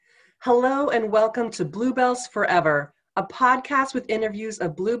Hello and welcome to Bluebells Forever, a podcast with interviews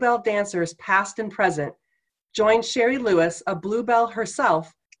of Bluebell dancers past and present. Join Sherry Lewis, a Bluebell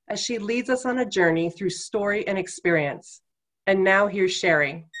herself, as she leads us on a journey through story and experience. And now here's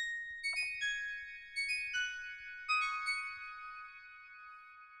Sherry.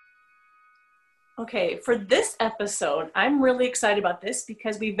 Okay, for this episode, I'm really excited about this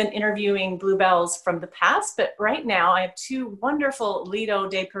because we've been interviewing Bluebells from the past, but right now I have two wonderful Lido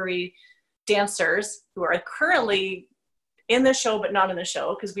de Paris dancers who are currently in the show, but not in the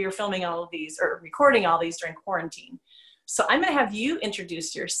show because we are filming all of these or recording all these during quarantine. So I'm going to have you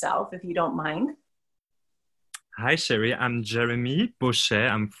introduce yourself if you don't mind. Hi, Sherry. I'm Jeremy Bochet.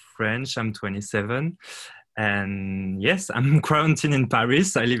 I'm French. I'm 27. And yes, I'm quarantined in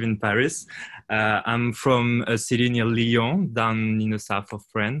Paris. I live in Paris. I'm from a city near Lyon, down in the south of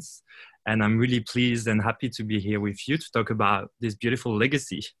France. And I'm really pleased and happy to be here with you to talk about this beautiful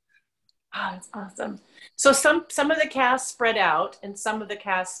legacy. Oh, that's awesome. So some of the cast spread out and some of the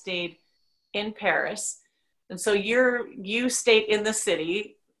cast stayed in Paris. And so you stayed in the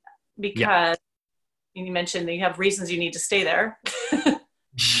city because you mentioned that you have reasons you need to stay there.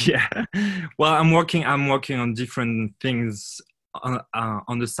 Yeah. Well, I'm working on different things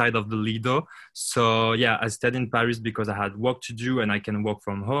on the side of the Lido. So yeah, I stayed in Paris because I had work to do and I can work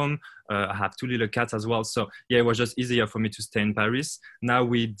from home. I have two little cats as well. So yeah, it was just easier for me to stay in Paris. Now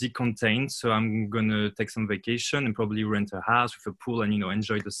we decontained, so I'm going to take some vacation and probably rent a house with a pool and,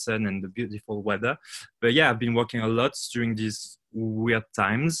 enjoy the sun and the beautiful weather. But yeah, I've been working a lot during these weird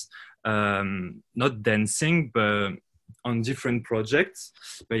times. Not dancing, but on different projects.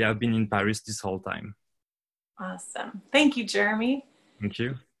 But yeah, I've been in Paris this whole time. Awesome. Thank you, Jeremy. Thank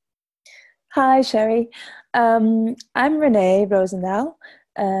you. Hi, Sherry. I'm Renee Roosendaal.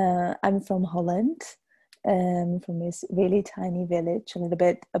 I'm from Holland, from this really tiny village, a little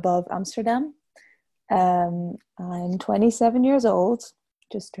bit above Amsterdam. I'm 27 years old,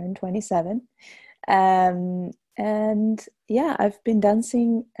 just turned 27. And yeah, I've been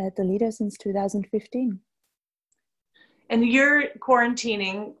dancing at the Lido since 2015. And you're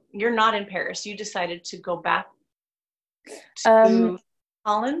quarantining, you're not in Paris. You decided to go back to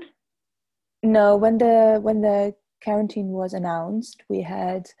Holland? No, when the quarantine was announced, we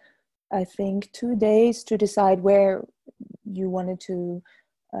had, I think, 2 days to decide where you wanted to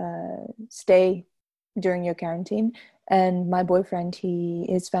stay during your quarantine. And my boyfriend,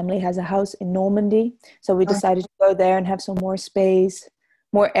 his family has a house in Normandy. So we decided to go there and have some more space,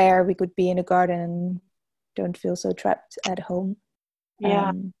 more air. We could be in the garden and don't feel so trapped at home.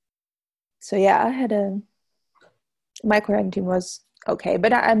 Yeah. So yeah, my quarantine was okay,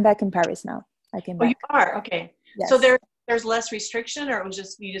 but I'm back in Paris now. I came back. Oh, you are? Okay. Yes. So there's less restriction, or it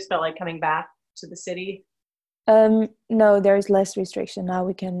was you just felt like coming back to the city? No, there's less restriction. Now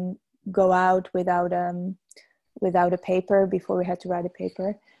we can go out without a paper. Before we had to write a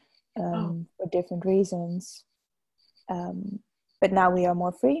paper for different reasons. But now we are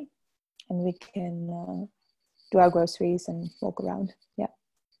more free and we can do our groceries and walk around.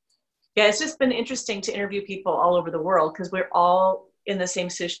 Yeah, it's just been interesting to interview people all over the world because we're all in the same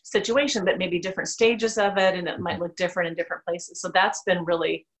situation, but maybe different stages of it, and it might look different in different places. So that's been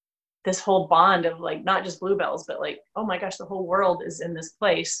really this whole bond of like not just Bluebells, but like, oh my gosh, the whole world is in this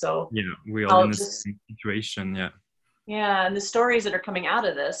place. So yeah, we're all in this situation. Yeah, and the stories that are coming out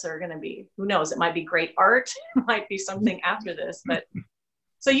of this are going to be, who knows? It might be great art, it might be something after this, but.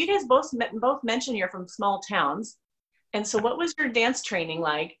 So you guys both mentioned you're from small towns. And so what was your dance training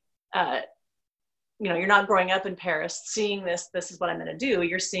like? You're not growing up in Paris, seeing this is what I'm going to do.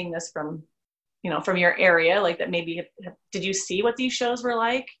 You're seeing this from your area, like that maybe, did you see what these shows were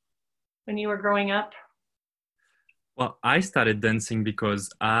like when you were growing up? Well, I started dancing because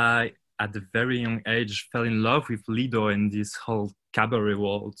I, at a very young age, fell in love with Lido and this whole cabaret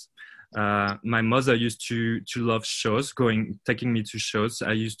world. My mother used to love shows, taking me to shows.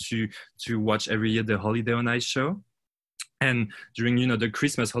 I used to watch every year the Holiday on Ice show. And during, the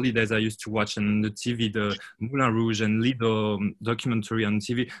Christmas holidays, I used to watch on the TV, the Moulin Rouge and Lido documentary on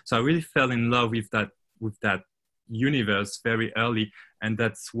TV. So I really fell in love with that universe very early. And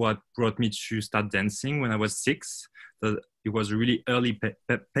that's what brought me to start dancing when I was 6. So it was a really early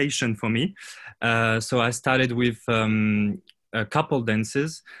passion for me. So I started with a couple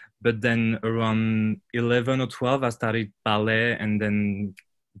dances. But then around 11 or 12, I started ballet and then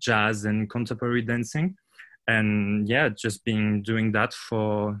jazz and contemporary dancing. And yeah, just doing that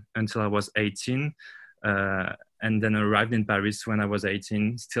until I was 18. And then arrived in Paris when I was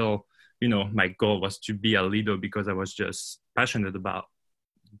 18. Still, my goal was to be a Lido because I was just passionate about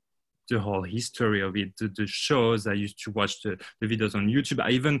the whole history of it, the shows. I used to watch the videos on YouTube. I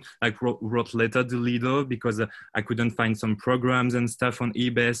even like wrote letter to Lido because I couldn't find some programs and stuff on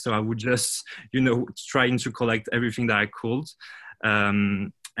eBay. So I would just, trying to collect everything that I could.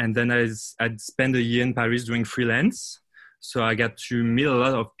 And then I'd spend a year in Paris doing freelance. So I got to meet a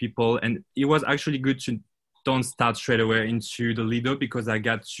lot of people, and it was actually good to don't start straight away into the Lido because I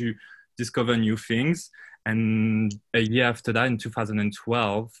got to discover new things. And a year after that, in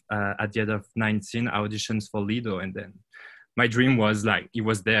 2012, at the age of 19, I auditioned for Lido. And then my dream was like, it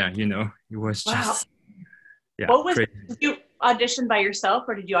was there, it was just, yeah. What was, crazy. Did you audition by yourself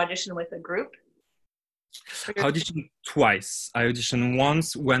or did you audition with a group? I auditioned twice. I auditioned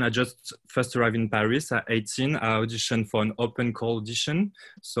once when I just first arrived in Paris at 18. I auditioned for an open call audition.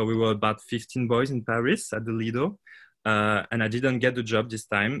 So we were about 15 boys in Paris at the Lido. And I didn't get the job this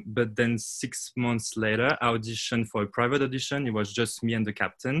time. But then 6 months later, I auditioned for a private audition. It was just me and the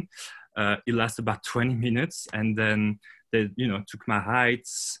captain. It lasted about 20 minutes. And then they, took my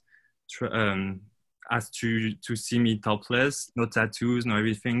heights, asked to see me topless, no tattoos, no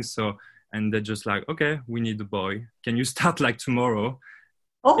everything. So, and they're just like, okay, we need a boy. Can you start like tomorrow?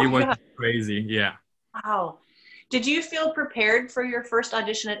 Oh, it was crazy. Yeah. Wow. Did you feel prepared for your first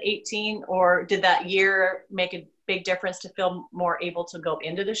audition at 18, or did that year make a big difference to feel more able to go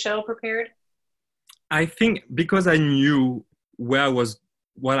into the show prepared? I think because I knew what I was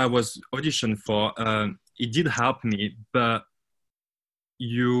auditioned for, it did help me. But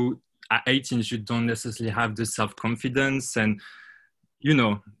at 18, you don't necessarily have the self-confidence, and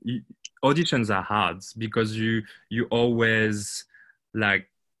auditions are hard because you always like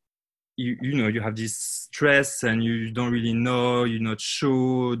you have this stress and you don't really know, you're not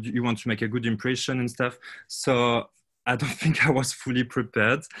sure, you want to make a good impression and stuff. So I don't think I was fully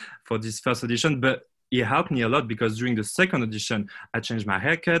prepared for this first audition, but it helped me a lot because during the second audition, I changed my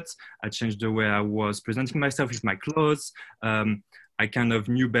haircut, I changed the way I was presenting myself with my clothes. I kind of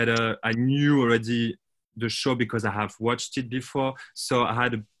knew better. I knew already the show because I have watched it before. So I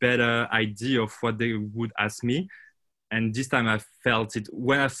had a better idea of what they would ask me. And this time I felt it.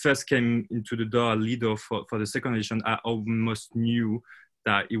 When I first came into the door, Lido, for the second audition, I almost knew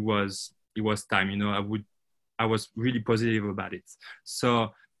that it was time. I was really positive about it.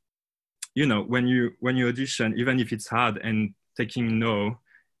 So, when you audition, even if it's hard and taking no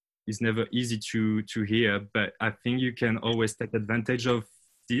is never easy to hear, but I think you can always take advantage of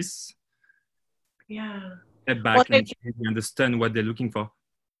this. Yeah. Step back and understand what they're looking for.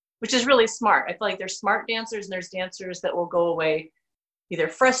 Which is really smart. I feel like there's smart dancers and there's dancers that will go away either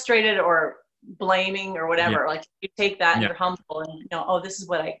frustrated or blaming or whatever. Yeah. Like you take that and you're humble and this is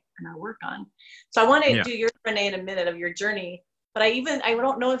what I work on. So I want to do your Renee in a minute of your journey, but I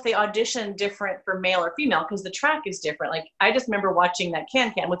don't know if they audition different for male or female because the track is different. Like I just remember watching that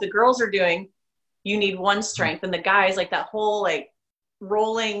Can-Can. What the girls are doing, you need one strength, and the guys like that whole like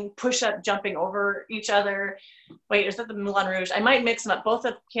rolling, push-up, jumping over each other. Wait, is that the Moulin Rouge? I might mix them up. Both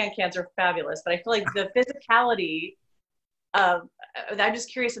of Can-Cans are fabulous, but I feel like the physicality of, I'm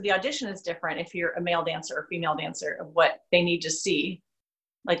just curious if the audition is different if you're a male dancer or female dancer, of what they need to see,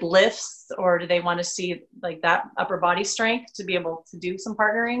 like lifts, or do they want to see like that upper body strength to be able to do some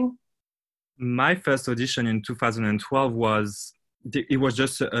partnering? My first audition in 2012 was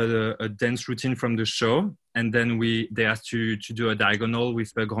just a dance routine from the show. And then they asked to do a diagonal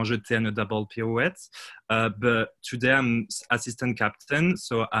with a grand jeté and a double pirouette. But today I'm assistant captain,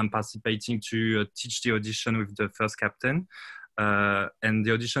 so I'm participating to teach the audition with the first captain. And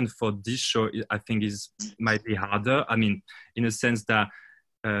the audition for this show, I think, might be harder. I mean, in a sense that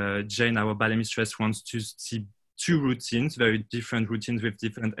Jane, our ballet mistress, wants to see two routines, very different routines with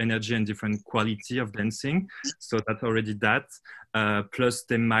different energy and different quality of dancing. So that's already that. Plus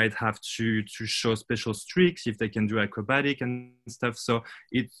they might have to show special tricks if they can do acrobatic and stuff. So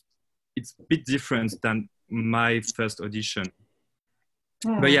it's a bit different than my first audition.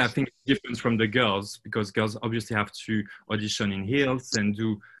 But yeah, I think it's different from the girls because girls obviously have to audition in heels and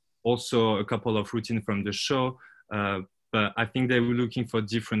do also a couple of routines from the show. But I think they were looking for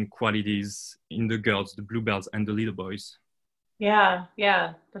different qualities in the girls, the bluebells and the little boys. Yeah.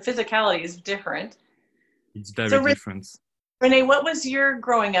 The physicality is different. It's very different. Renee, what was your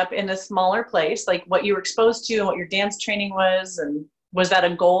growing up in a smaller place, like what you were exposed to and what your dance training was? And was that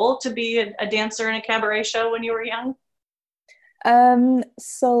a goal to be a dancer in a cabaret show when you were young?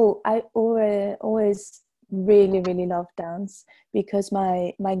 So I always really loved dance because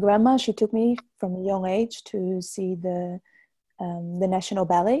my grandma, she took me from a young age to see the National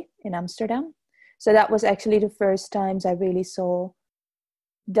Ballet in Amsterdam. So that was actually the first times I really saw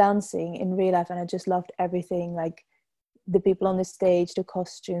dancing in real life, and I just loved everything, like the people on the stage, the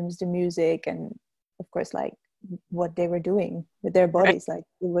costumes, the music, and of course, like what they were doing with their bodies. Like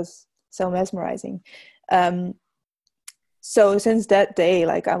it was so mesmerizing. So since that day,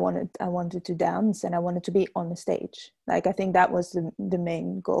 like I wanted to dance, and I wanted to be on the stage. Like I think that was the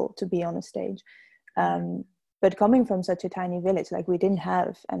main goal, to be on the stage. But coming from such a tiny village, like we didn't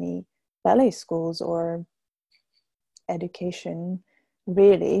have any ballet schools or education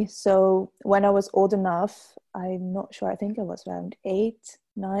really. So when I was old enough, I'm not sure, I think I was around 8,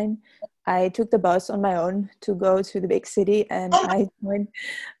 9, I took the bus on my own to go to the big city, and I joined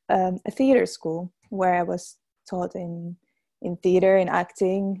a theater school where I was taught in theater, in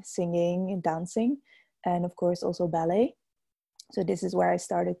acting, singing, and dancing, and of course also ballet. So this is where I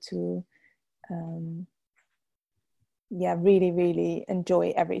started to really, really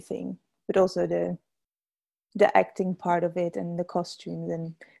enjoy everything, but also the acting part of it, and the costumes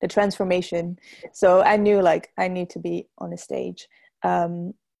and the transformation. So I knew like I need to be on a stage.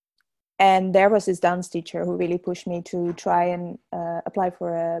 And there was this dance teacher who really pushed me to try and apply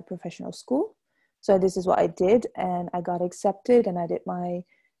for a professional school. So this is what I did, and I got accepted, and I did my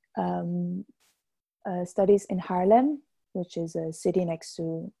studies in Haarlem, which is a city next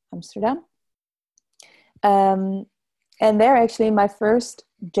to Amsterdam. And there, actually, my first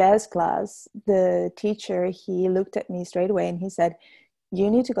jazz class, the teacher, he looked at me straight away and he said, "You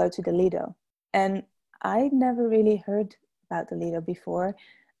need to go to the Lido." And I never really heard about the Lido before,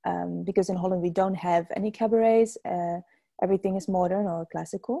 because in Holland we don't have any cabarets. Everything is modern or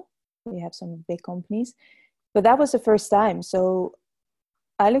classical. We have some big companies. But that was the first time. So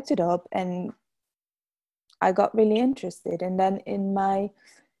I looked it up and I got really interested. And then in my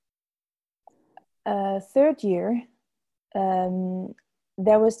third year,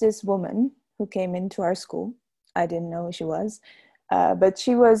 there was this woman who came into our school. I didn't know who she was, but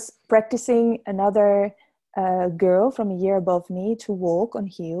she was practicing another girl from a year above me to walk on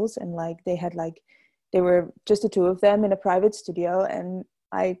heels, and like they were just the two of them in a private studio, and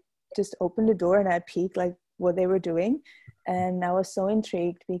I just opened the door and I peeked like what they were doing, and I was so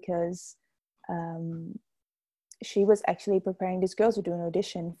intrigued because she was actually preparing these girls to do an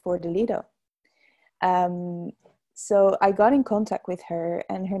audition for the Lido. So I got in contact with her,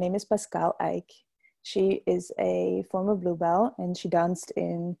 and her name is Pascale Eyck. She is a former Bluebell, and she danced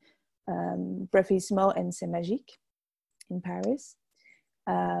in Bravissimo and C'est Magique in Paris.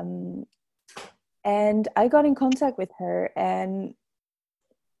 And I got in contact with her, and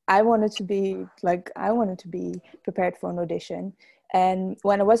I wanted to be prepared for an audition. And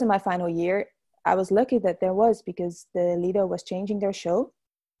when I was in my final year, I was lucky that there was, because the Lido was changing their show.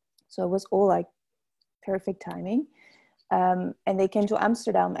 So it was all like perfect timing. And they came to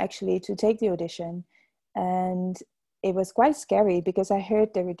Amsterdam actually to take the audition. And it was quite scary because I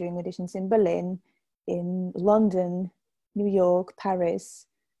heard they were doing auditions in Berlin, in London, New York, Paris.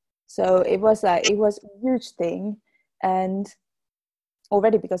 So it was a huge thing. And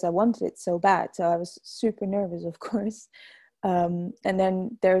already because I wanted it so bad. So I was super nervous, of course. And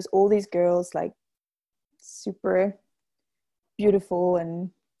then there's all these girls like super beautiful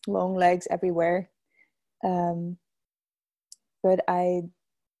and long legs everywhere. But I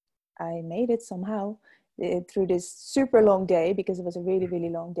made it somehow through this super long day, because it was a really, really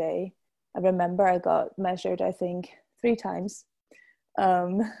long day. I remember I got measured, I think, 3 times.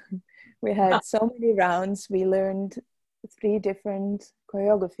 We had so many rounds. We learned 3 different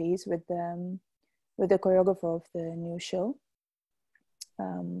choreographies with the choreographer of the new show.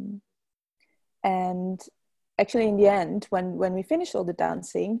 And actually, in the end, when we finished all the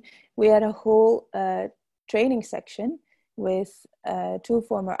dancing, we had a whole training section with 2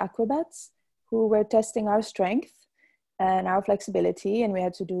 former acrobats who were testing our strength and our flexibility, and we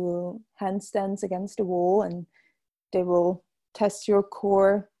had to do handstands against the wall, and they will test your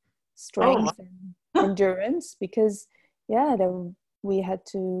core strength and endurance, because we had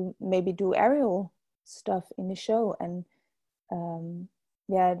to maybe do aerial stuff in the show. And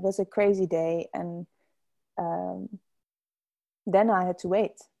it was a crazy day. And then I had to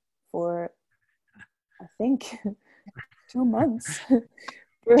wait for, I think, 2 months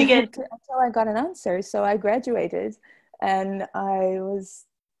until I got an answer. So I graduated, and I was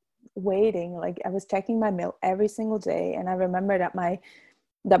waiting, like I was checking my mail every single day. And I remember that my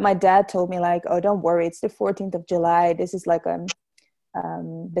dad told me, like, "Oh, don't worry, it's the 14th of July. This is like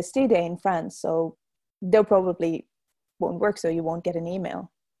Bastille Day in France, so they'll probably won't work, so you won't get an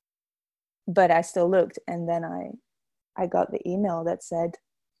email." But I still looked, and then I got the email that said,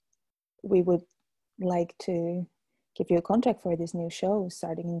 "We would like to give you a contract for this new show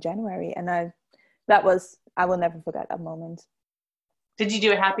starting in January." And I will never forget that moment. Did you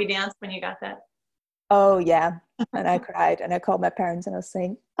do a happy dance when you got that? Oh yeah. And I cried and I called my parents and I was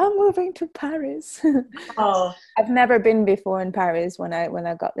saying, I'm moving to Paris. Oh, I've never been before in Paris when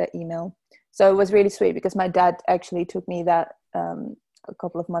I got that email. So it was really sweet because my dad actually took me that a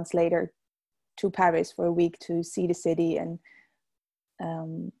couple of months later to Paris for a week to see the city and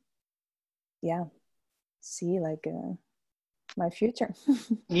see like my future.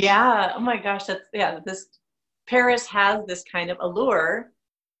 yeah. Oh my gosh. This Paris has this kind of allure.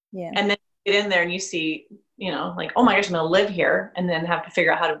 Yeah. And then you get in there and you see, like, oh my gosh, I'm going to live here, and then have to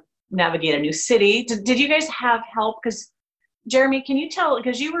figure out how to navigate a new city. Did you guys have help? Because Jeremy, can you tell,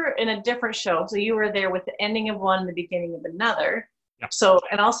 because you were in a different show, so you were there with the ending of one and the beginning of another. Yeah. So,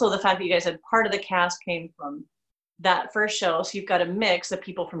 and also the fact that you guys had part of the cast came from that first show. So you've got a mix of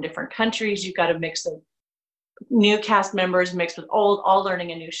people from different countries. You've got a mix of new cast members mixed with old, all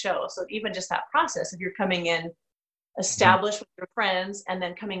learning a new show. So even just that process, if you're coming in established with your friends and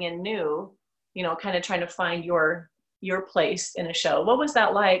then coming in new, kind of trying to find your place in a show. What was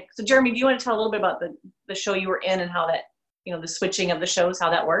that like? So Jeremy, do you want to tell a little bit about the show you were in and how that, the switching of the shows, how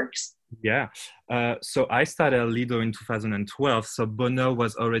that works? Yeah. So I started Lido in 2012. So Bonheur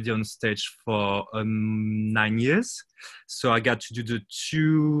was already on stage for 9 years. So I got to do the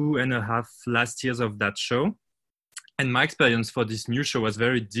 2.5 last years of that show. And my experience for this new show was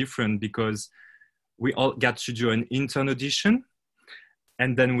very different because we all got to do an intern audition.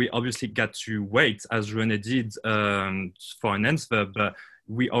 And then we obviously got to wait, as René did, for an answer. But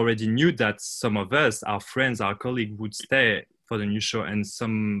we already knew that some of us, our friends, our colleagues, would stay for the new show, and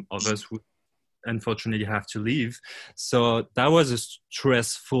some of us would unfortunately have to leave. So that was a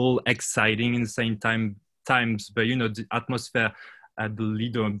stressful, exciting, in the same times. But the atmosphere at the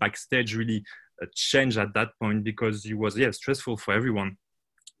Lido and backstage really changed at that point because it was stressful for everyone.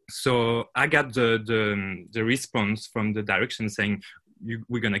 So I got the response from the direction saying,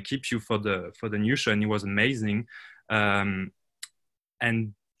 we're gonna keep you for the new show, and it was amazing. And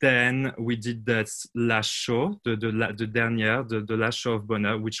then we did that last show, the dernière, the last show of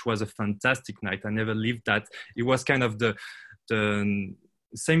Bonheur, which was a fantastic night. I never lived that. It was kind of the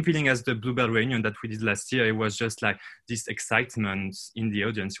same feeling as the Bluebell reunion that we did last year. It was just like this excitement in the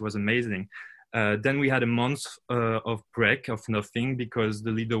audience. It was amazing. Then we had a month of break, of nothing, because the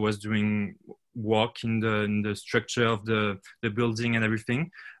Lido was doing work in the structure of the building and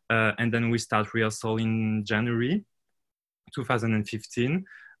everything. And then we start rehearsal in January 2015.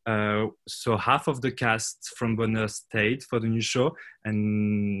 So half of the cast from Bonheur stayed for the new show,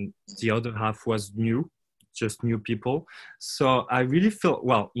 and the other half was just new people. So I really feel,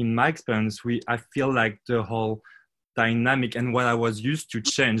 well, in my experience, I feel like the whole dynamic and what I was used to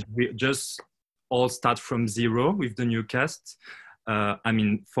change. We just all start from zero with the new cast. I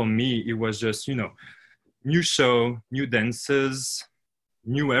mean, for me, it was just, new show, new dancers,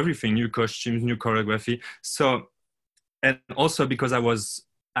 new everything, new costumes, new choreography. So, and also because I was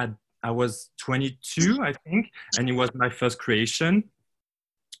 22, I think, and it was my first creation.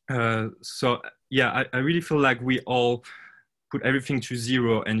 So yeah, I really feel like we all put everything to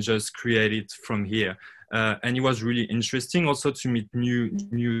zero and just create it from here. And it was really interesting also to meet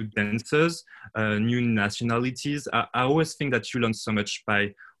new dancers, new nationalities. I always think that you learn so much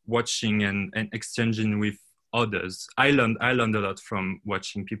by watching and exchanging with others. I learned a lot from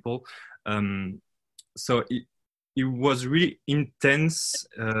watching people. So it was really intense,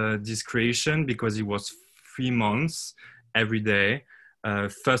 this creation, because it was 3 months every day,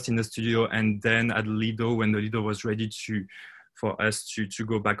 first in the studio and then at Lido when the Lido was ready for us to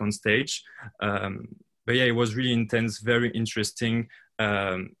go back on stage. But yeah, it was really intense, very interesting.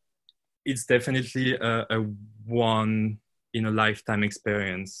 It's definitely a one in a lifetime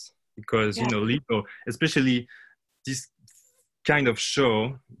experience because, Lido, especially this kind of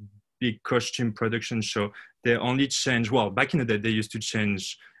show, big costume production show, they only change, well, back in the day, they used to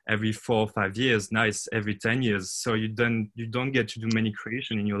change every 4 or 5 years. Now it's every 10 years. So you don't get to do many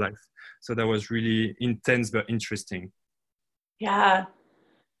creation in your life. So that was really intense, but interesting. Yeah.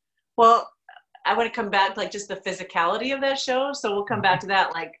 Well, I want to come back to like just the physicality of that show. So we'll come back to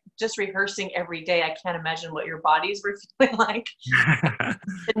that, like just rehearsing every day. I can't imagine what your bodies were feeling like.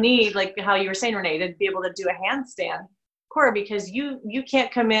 The need, like how you were saying, Renee, to be able to do a handstand core, because you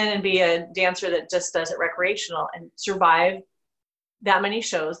can't come in and be a dancer that just does it recreational and survive that many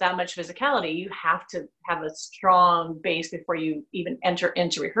shows, that much physicality. You have to have a strong base before you even enter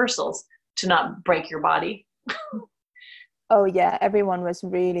into rehearsals to not break your body. Oh yeah, everyone was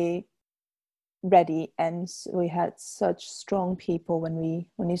really ready, and we had such strong people when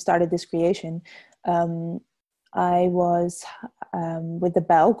we started this creation. I was with the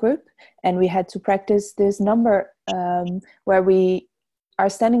Bell group, and we had to practice this number where we are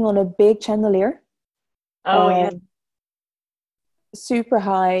standing on a big chandelier, Oh, yeah. Super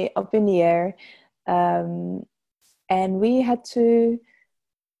high up in the air. And we had to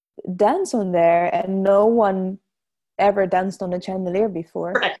dance on there, and no one ever danced on a chandelier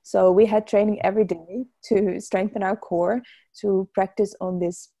before. Right. So we had training every day to strengthen our core, to practice on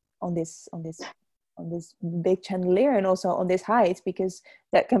this big chandelier, and also on this height, because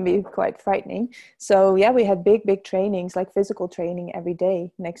that can be quite frightening. So yeah, we had big trainings, like physical training every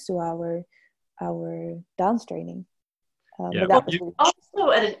day next to our dance training. Yeah, but that was really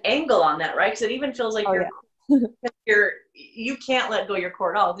also at an angle on that, right? Because it even feels like you can't let go of your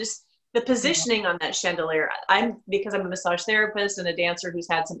core at all. Just the positioning on that chandelier. Because I'm a massage therapist and a dancer who's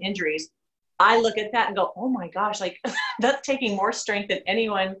had some injuries, I look at that and go, oh my gosh, like that's taking more strength than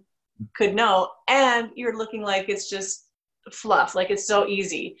anyone could know. And you're looking like it's just fluff, like it's so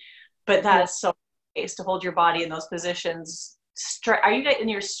easy. But that's so nice to hold your body in those positions. Are you guys, and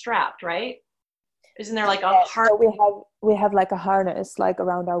you're strapped, right? Isn't there like a harness? So we have like a harness like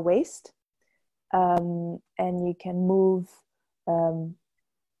around our waist, and you can move. You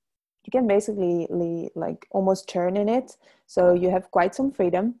can basically like almost turn in it, so you have quite some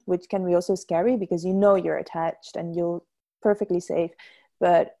freedom, which can be also scary because you know you're attached and you're perfectly safe.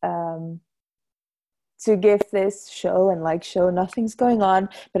 But to give this show and like show nothing's going on,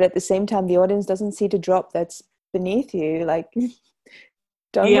 but at the same time the audience doesn't see the drop that's beneath you. Like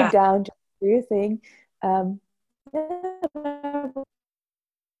don't look down, just do your thing. Oh,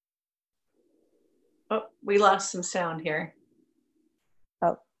 we lost some sound here.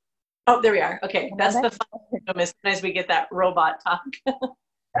 Oh, there we are. Okay, that's the fun as soon as we get that robot talk.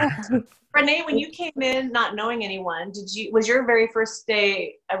 Renee, when you came in not knowing anyone, was your very first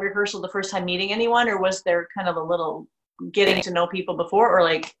day of rehearsal the first time meeting anyone, or was there kind of a little getting to know people before, or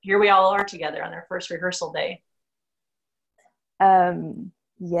like here we all are together on our first rehearsal day?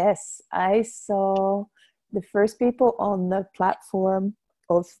 Yes, I saw the first people on the platform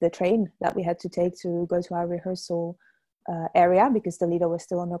of the train that we had to take to go to our rehearsal area, because the Lido was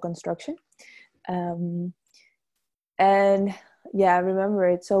still under construction. And yeah, I remember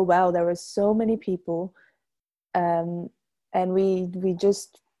it so well. There were so many people, and we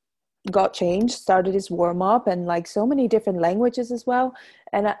just got changed, started this warm up, and like so many different languages as well.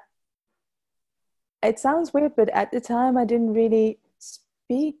 And it sounds weird, but at the time I didn't really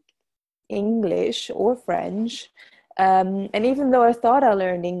speak English or French. And even though I thought I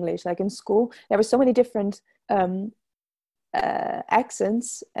learned English, like in school, there were so many different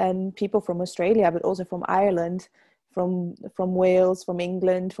accents, and people from Australia, but also from Ireland, from Wales, from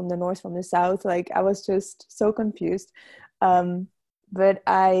England, from the north, from the south. Like I was just so confused. But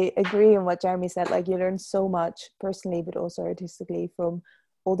I agree on what Jeremy said. Like you learn so much personally, but also artistically from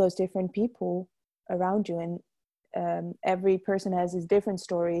all those different people around you, and every person has his different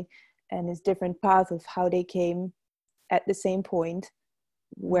story and his different path of how they came at the same point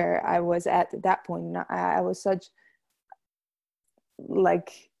where I was at that point. I was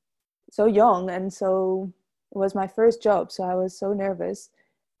so young, and so it was my first job, so I was so nervous.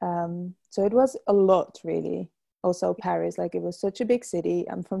 So it was a lot, really. Also Paris, like it was such a big city.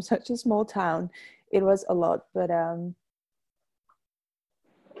 I'm from such a small town. It was a lot, but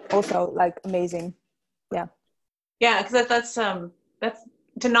also like amazing. Yeah, because that's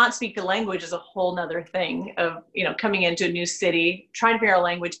to not speak the language is a whole nother thing of, coming into a new city, trying to figure out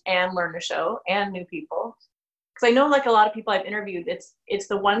language and learn the show and new people. Because I know, like a lot of people I've interviewed, it's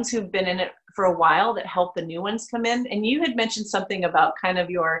the ones who've been in it for a while that help the new ones come in. And you had mentioned something about kind of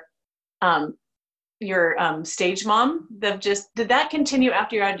your stage mom. Did that continue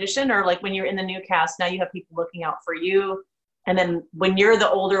after your audition, or like when you're in the new cast, now you have people looking out for you, and then when you're the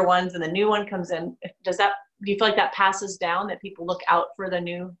older ones and the new one comes in, do you feel like that passes down, that people look out for the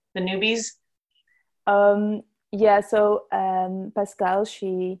newbies? Yeah. So Pascal,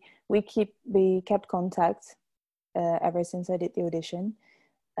 we kept contact ever since I did the audition,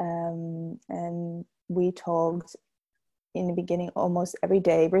 and we talked in the beginning almost every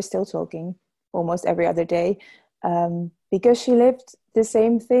day. We're still talking almost every other day, because she lived the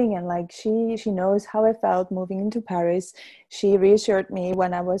same thing, and like she knows how I felt moving into Paris. She reassured me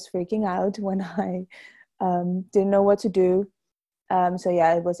when I was freaking out, when I didn't know what to do. So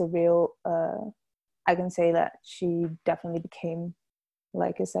yeah, it was a real I can say that she definitely became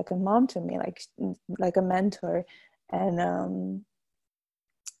like a second mom to me, like a mentor. And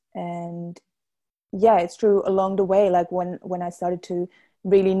yeah, it's true, along the way, like when I started to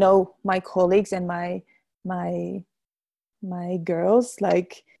really know my colleagues and my girls,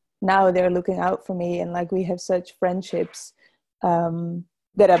 like now they're looking out for me, and like we have such friendships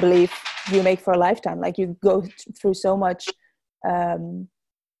that I believe you make for a lifetime. Like you go through so much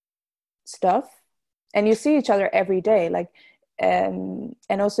stuff and you see each other every day, like, and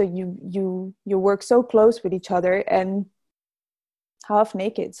also you work so close with each other and half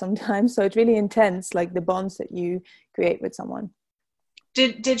naked sometimes, so it's really intense, like the bonds that you create with someone.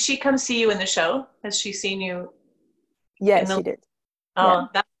 Did she come see you in the show? Has she seen you? Yes, she did. Oh,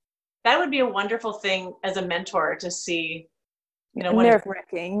 yeah. That would be a wonderful thing as a mentor to see, you know.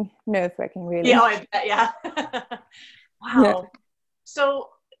 Nerve-wracking, really. Yeah, I bet, yeah. Wow. Yeah. So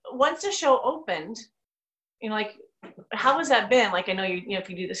once the show opened, you know, like, how has that been? Like, I know you know, if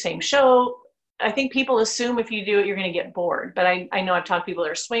you do the same show, I think people assume if you do it, you're going to get bored. But I know I've talked to people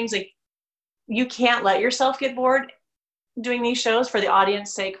that are swings, like, you can't let yourself get bored doing these shows, for the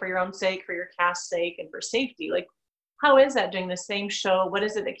audience sake, for your own sake, for your cast's sake, and for safety. Like, how is that doing the same show? What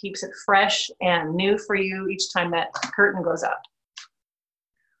is it that keeps it fresh and new for you each time that curtain goes up?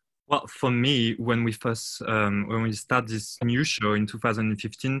 Well, for me, when we start this new show in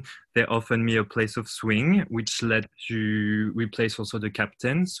 2015, they offered me a place of swing, which led to replace also the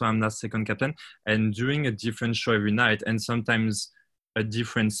captain. So I'm now second captain, and doing a different show every night, and sometimes a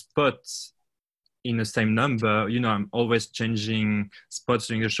different spot in the same number. You know, I'm always changing spots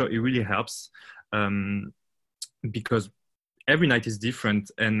during the show. It really helps because every night is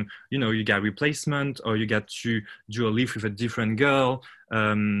different, and you know, you get replacement, or you get to do a lift with a different girl,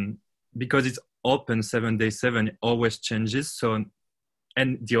 because it's open 7 days 7, it always changes. So,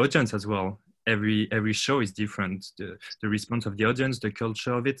 and the audience as well, every show is different, the response of the audience, the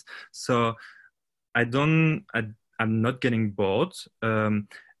culture of it. So I'm not getting bored.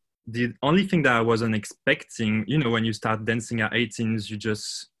 The only thing that I wasn't expecting, you know, when you start dancing at 18, you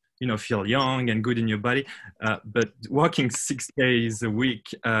just, you know, feel young and good in your body. But working 6 days a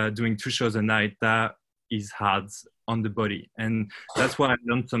week, doing 2 shows a night, that is hard on the body. And that's why I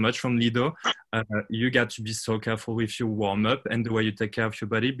learned so much from Lido. You got to be so careful with your warm up and the way you take care of your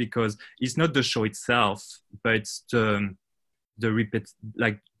body, because it's not the show itself, but it's the repeat,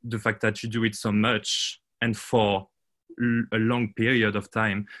 like the fact that you do it so much and for a long period of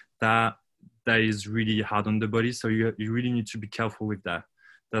time, that is really hard on the body. So you really need to be careful with that.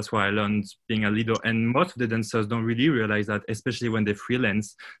 That's why I learned being a leader. And most of the dancers don't really realize that, especially when they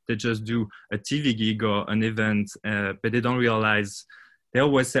freelance. They just do a TV gig or an event, but they don't realize. They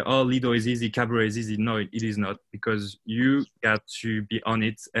always say, oh, Lido is easy, cabaret is easy. No, it is not, because you got to be on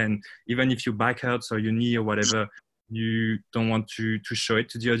it. And even if your back hurts or your knee or whatever, you don't want to show it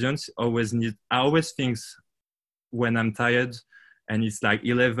to the audience. I always think when I'm tired and it's like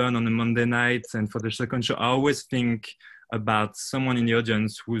 11 on a Monday night, and for the second show, I always think about someone in the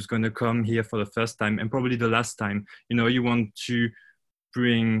audience who's going to come here for the first time and probably the last time. You know, you want to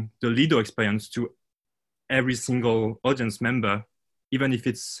bring the Lido experience to every single audience member, even if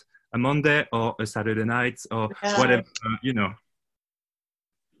it's a Monday or a Saturday night or whatever, you know.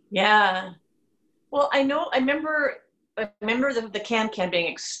 Yeah. Well, I remember the can being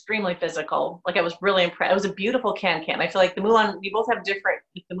extremely physical. Like, I was really impressed. It was a beautiful can. I feel like the Moulin, we both have different,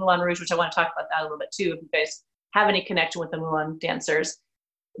 the Moulin Rouge, which I want to talk about that a little bit too, if you guys have any connection with the Moulin dancers,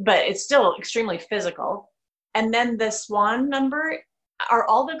 but it's still extremely physical. And then the Swan number, are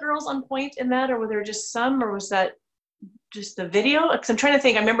all the girls on point in that, or were there just some, or was that just the video? Because I'm trying to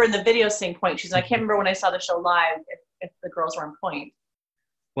think, I remember in the video saying point. She's like, I can't remember when I saw the show live if the girls were on point.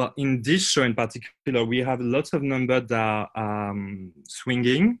 Well, in this show in particular, we have lots of numbers that are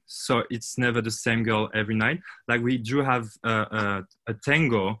swinging. So it's never the same girl every night. Like, we do have a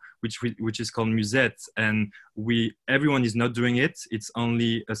tango, which is called Musette. And everyone is not doing it. It's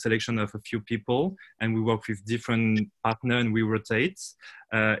only a selection of a few people. And we work with different partners and we rotate.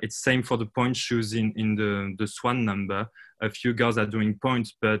 It's same for the point shoes in the Swan number. A few girls are doing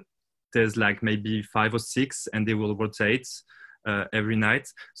points, but there's like maybe 5 or 6 and they will rotate every night.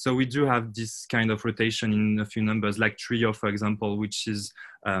 So we do have this kind of rotation in a few numbers, like Trio, for example, which is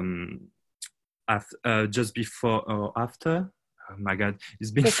just before or after. Oh my God, it's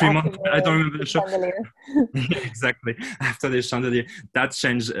been 3 months. I don't remember the show. Exactly. After the chandelier, that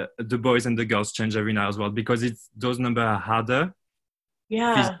changed. The boys and the girls change every night as well, because those numbers are harder.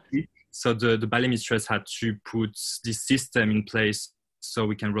 Yeah. Physically. So the ballet mistress had to put this system in place so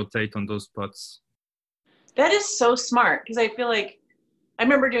we can rotate on those spots. That is so smart, because I feel like I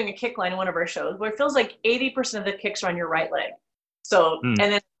remember doing a kick line in one of our shows where it feels like 80% of the kicks are on your right leg. So, and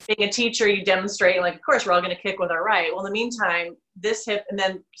then being a teacher, you demonstrate, like, of course, we're all going to kick with our right. Well, in the meantime, this hip, and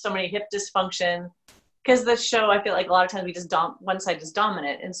then so many hip dysfunction, because the show, I feel like a lot of times we just one side is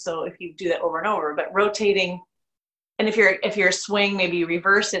dominant. And so if you do that over and over, but rotating, and if you're a swing, maybe you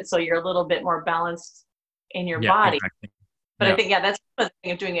reverse it so you're a little bit more balanced in your body. Exactly. But I think, that's the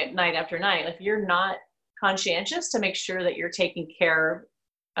thing of doing it night after night. If you're not conscientious to make sure that you're taking care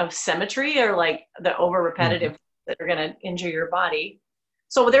of symmetry or like the over repetitive that are going to injure your body.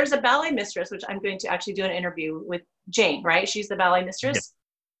 So there's a ballet mistress, which I'm going to actually do an interview with Jane, right? She's the ballet mistress.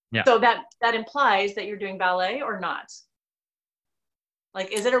 Yeah. So that implies that you're doing ballet or not?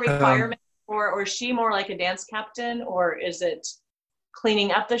 Like, is it a requirement or is she more like a dance captain, or is it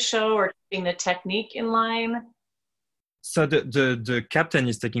cleaning up the show or keeping the technique in line? So the captain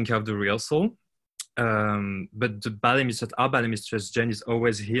is taking care of the rehearsal. But the ballet mistress, our ballet mistress Jane, is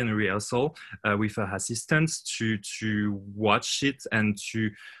always here in rehearsal with her assistants to watch it and to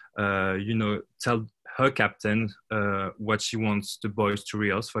tell her captain what she wants the boys to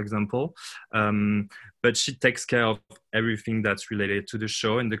rehearse, for example. But she takes care of everything that's related to the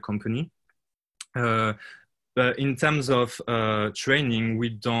show and the company. But in terms of training, we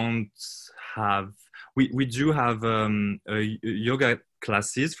don't have. We do have yoga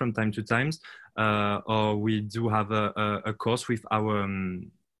classes from time to time, or we do have a course with our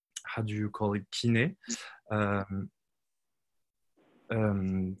how do you call it, kine?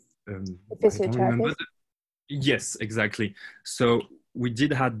 Physiotherapist. Yes, exactly. So we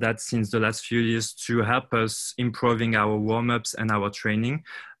did have that since the last few years to help us improving our warm-ups and our training,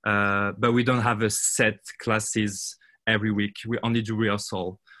 but we don't have a set classes every week. We only do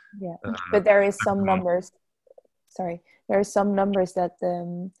rehearsal. Yeah, but there is some numbers. Sorry, there are some numbers that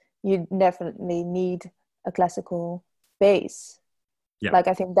you definitely need a classical base. Yeah. Like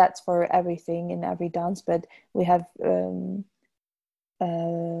I think that's for everything in every dance, but we have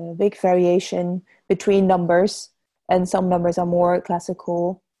big variation between numbers, and some numbers are more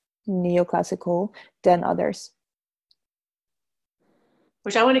classical, neoclassical than others.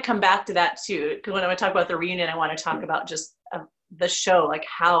 Which I want to come back to that too, because when I talk about the reunion, I want to talk about just the show, like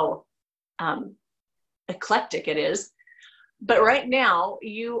how eclectic it is. But right now,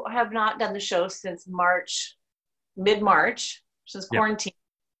 you have not done the show since mid-March, since quarantine.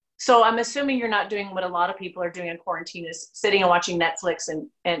 So I'm assuming you're not doing what a lot of people are doing in quarantine, is sitting and watching Netflix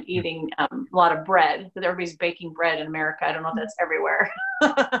and eating a lot of bread. But everybody's baking bread in America. I don't know if that's everywhere.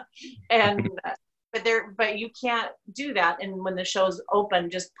 But you can't do that. And when the show's open,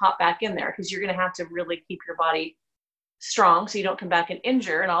 just pop back in there, because you're going to have to really keep your body strong so you don't come back and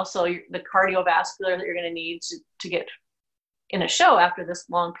injure. And also the cardiovascular that you're going to need to get in a show after this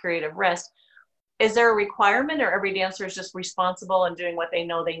long period of rest. Is there a requirement, or every dancer is just responsible and doing what they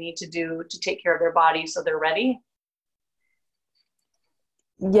know they need to do to take care of their body so they're ready?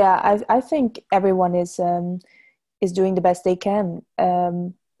 Yeah, I think everyone is doing the best they can.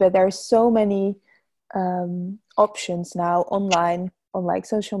 But there are so many options now online, on like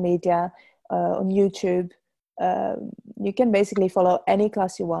social media, on YouTube. You can basically follow any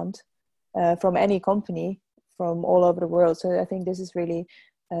class you want from any company from all over the world. So I think this is really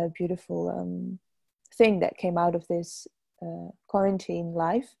a beautiful thing that came out of this quarantine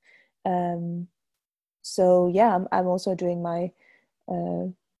life. So yeah, I'm also doing my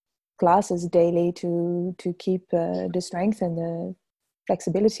classes daily to keep the strength and the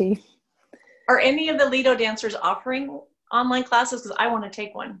flexibility. Are any of the Lido dancers offering online classes? Because I want to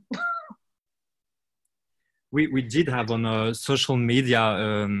take one. We did have on social media,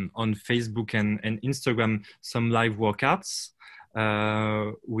 on Facebook and Instagram, some live workouts.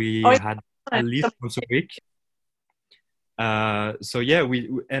 We had at least once a week. So yeah,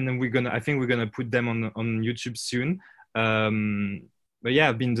 I think we're gonna put them on YouTube soon. But yeah,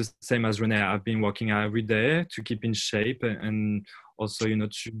 I've been the same as Renee. I've been working every day to keep in shape, and also,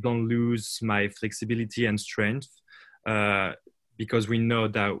 to don't lose my flexibility and strength, because we know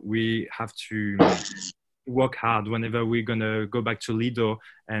that we have to work hard whenever we're gonna go back to Lido,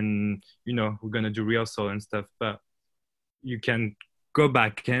 and we're gonna do rehearsal and stuff. But you can go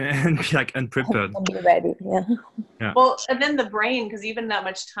back and be like unprepared. And be ready, yeah. Well, and then the brain, because even that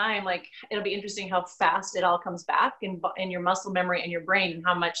much time, like it'll be interesting how fast it all comes back in your muscle memory and your brain, and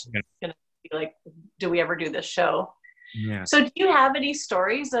how much it's gonna be like, do we ever do this show? Yeah. So do you have any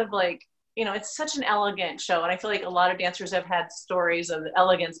stories of like, it's such an elegant show, and I feel like a lot of dancers have had stories of the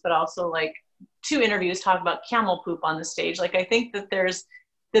elegance, but also like 2 interviews talk about camel poop on the stage. Like, I think that there's,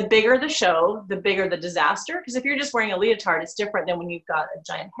 the bigger the show, the bigger the disaster. Because if you're just wearing a leotard, it's different than when you've got a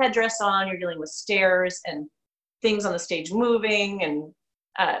giant headdress on, you're dealing with stairs and things on the stage moving. And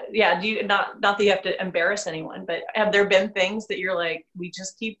do you, not that you have to embarrass anyone, but have there been things that you're like, we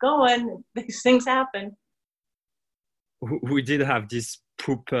just keep going, these things happen? We did have this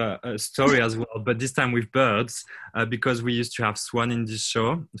poop story as well, but this time with birds, because we used to have swan in this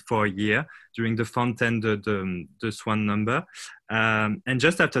show for a year during the Fontaine, the swan number. And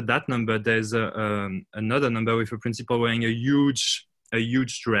just after that number, there's another number with a principal wearing a huge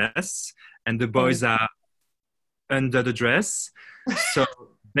dress, and the boys are under the dress. So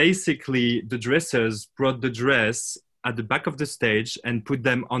basically the dressers brought the dress at the back of the stage and put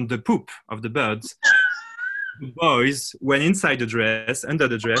them on the poop of the birds. The boys went inside the dress, under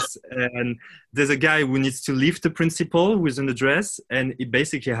the dress, and there's a guy who needs to lift the principal who's in the dress, and he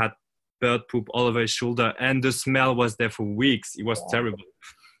basically had bird poop all over his shoulder, and the smell was there for weeks. It was terrible.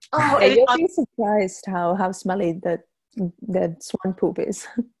 Oh, You'll be surprised how smelly the swan poop is.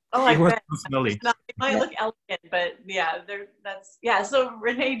 Oh, I It was bet. so smelly. It might look elegant, but yeah. So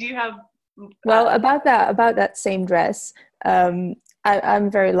Renee, do you have? Well, about that same dress,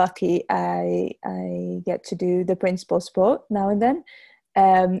 I'm very lucky. I get to do the principal spot now and then,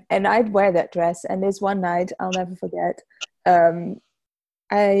 and I'd wear that dress. And there's one night I'll never forget.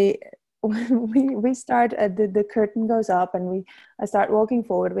 We start the curtain goes up, and I start walking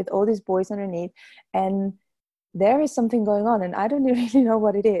forward with all these boys underneath, and there is something going on, and I don't really know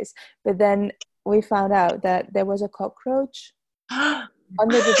what it is. But then we found out that there was a cockroach under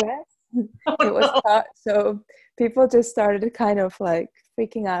the dress. It was caught, so people just started kind of like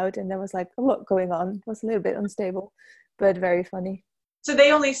freaking out, and there was like a lot going on. It was a little bit unstable, but very funny. So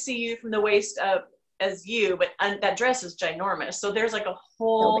they only see you from the waist up as you, but that dress is ginormous. So there's like a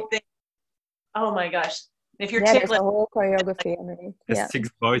whole thing. Oh my gosh! If you're there's a whole choreography underneath. There's 6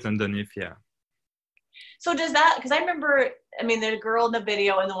 boys underneath, yeah. So does that? Because I remember, I mean, the girl in the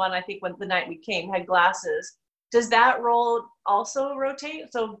video and the one I think when the night we came had glasses. Does that role also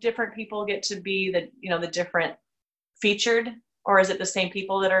rotate? So different people get to be the different featured, or is it the same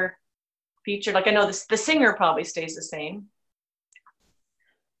people that are featured? Like I know the singer probably stays the same.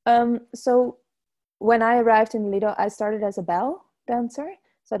 So when I arrived in Lido, I started as a bell dancer.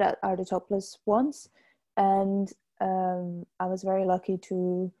 So that are the topless ones. And I was very lucky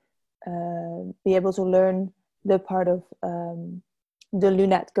to be able to learn the part of the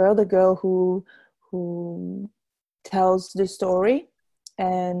lunette girl, the girl who tells the story,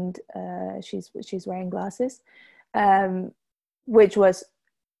 and she's wearing glasses, which I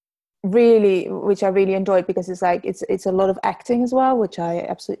really enjoyed, because it's a lot of acting as well, which I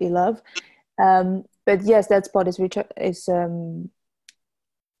absolutely love. But yes, that spot is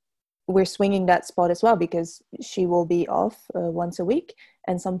we're swinging that spot as well, because she will be off once a week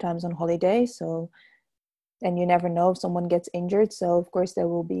and sometimes on holiday. So, and you never know if someone gets injured. So of course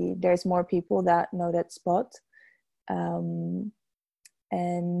there's more people that know that spot. And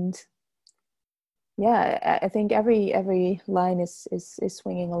yeah, I think every line is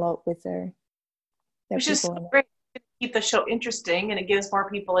swinging a lot with their Which is people. great. Keep the show interesting, and it gives more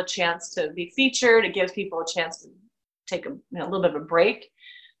people a chance to be featured. It gives people a chance to take a little bit of a break.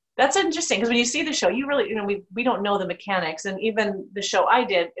 That's interesting, because when you see the show, you really, we don't know the mechanics. And even the show I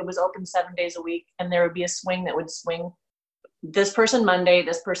did, it was open 7 days a week, and there would be a swing that would swing this person Monday,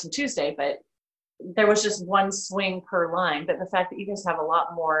 this person Tuesday, but there was just one swing per line. But the fact that you guys have a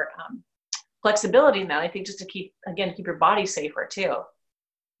lot more flexibility in that, I think, just to keep your body safer too.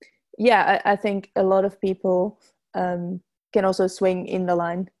 Yeah, I think a lot of people can also swing in the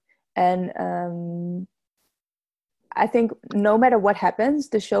line, and I think no matter what happens,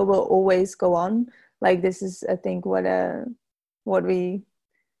 the show will always go on. Like, this is, I think, what we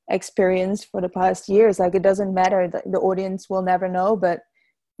experienced for the past years. Like, it doesn't matter, the audience will never know, but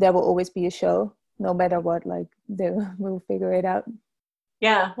there will always be a show, no matter what. Like, they will figure it out.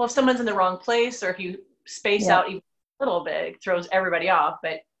 Yeah, well, if someone's in the wrong place, or if you space out even a little bit, it throws everybody off.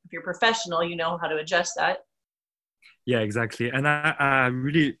 But if you're professional, you know how to adjust that. Yeah, exactly. And I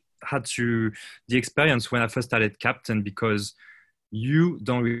really had the experience when I first started Captain, because you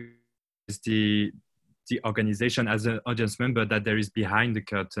don't realize the organization as an audience member that there is behind the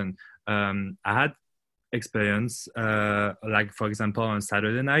curtain. I had experience, like for example on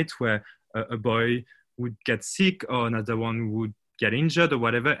Saturday night, where a boy would get sick or another one would get injured or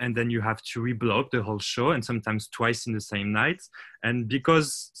whatever, and then you have to reblock the whole show, and sometimes twice in the same night. And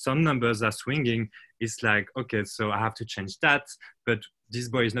because some numbers are swinging, it's like, okay, so I have to change that, but this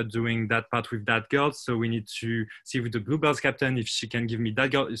boy is not doing that part with that girl, so we need to see with the Bluebells captain if she can give me that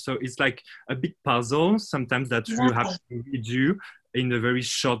girl. So it's like a big puzzle sometimes that you have to redo in a very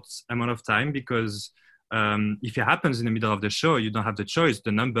short amount of time, because if it happens in the middle of the show, you don't have the choice.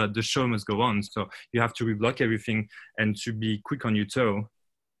 The show must go on. So you have to reblock everything and to be quick on your toe.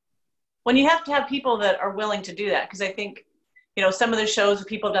 When you have to have people that are willing to do that, because I think, some of the shows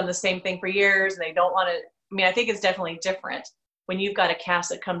people have done the same thing for years and they don't want to, I think it's definitely different when you've got a cast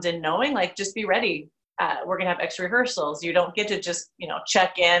that comes in knowing, like, just be ready. We're going to have extra rehearsals. You don't get to just,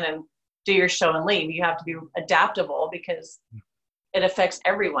 check in and do your show and leave. You have to be adaptable, because it affects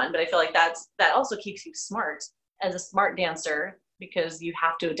everyone. But I feel like that also keeps you smart as a smart dancer, because you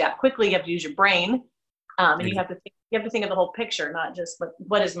have to adapt quickly. You have to use your brain. And you have to think of the whole picture, not just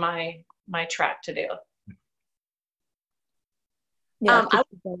what is my track to do. Yeah,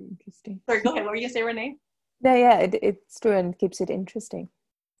 it's very interesting. Sorry, go ahead. What were you gonna say, Renee? No, yeah, it's true, and it keeps it interesting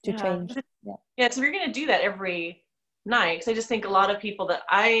to change. Yeah, so we're gonna do that every night. Because I just think a lot of people that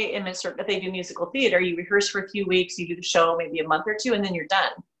I am in, if they do musical theater, you rehearse for a few weeks, you do the show maybe a month or two, and then you're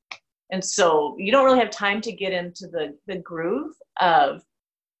done. And so you don't really have time to get into the groove of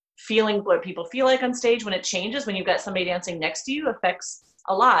feeling what people feel like on stage. When it changes, when you've got somebody dancing next to you, affects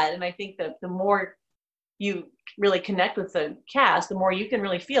a lot. And I think that the more you really connect with the cast, the more you can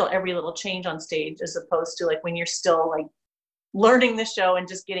really feel every little change on stage, as opposed to like when you're still like learning the show and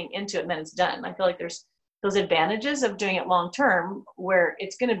just getting into it and then it's done. I feel like there's those advantages of doing it long term, where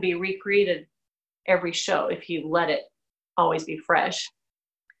it's going to be recreated every show if you let it always be fresh.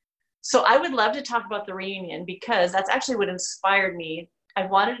 So I would love to talk about the reunion, because that's actually what inspired me. I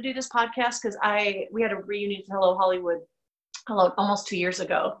wanted to do this podcast because we had a reunion for Hello Hollywood almost 2 years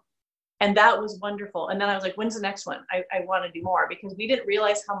ago. And that was wonderful. And then I was like, when's the next one? I want to do more, because we didn't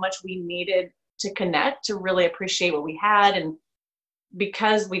realize how much we needed to connect to really appreciate what we had. And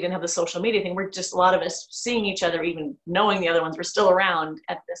because we didn't have the social media thing, we're just a lot of us seeing each other, even knowing the other ones were still around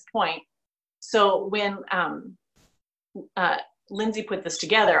at this point. So when Lindsay put this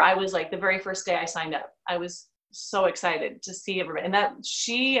together, I was like, the very first day I signed up, I was so excited to see everybody. And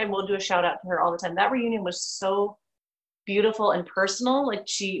I will do a shout out to her all the time. That reunion was so beautiful and personal. Like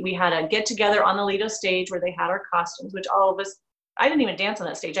we had a get together on the Lido stage where they had our costumes, which all of us, I didn't even dance on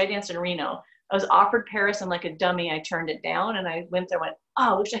that stage. I danced in Reno. I was offered Paris, and like a dummy, I turned it down, and I went there and went,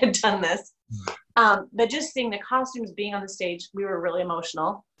 oh, I wish I had done this. But just seeing the costumes being on the stage, we were really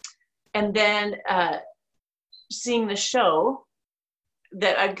emotional. And then seeing the show,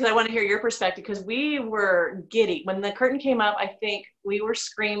 because I want to hear your perspective, because we were giddy. When the curtain came up, I think we were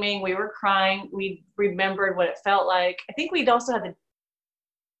screaming, we were crying, we remembered what it felt like. I think we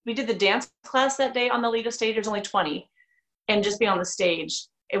did the dance class that day on the Lido stage. There's only 20, and just be on the stage.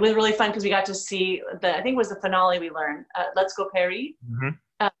 It was really fun because we got to see I think it was the finale we learned, Let's Go Paris.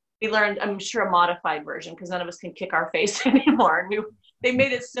 Mm-hmm. We learned, I'm sure, a modified version, because none of us can kick our face anymore. They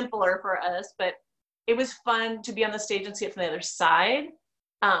made it simpler for us, but it was fun to be on the stage and see it from the other side.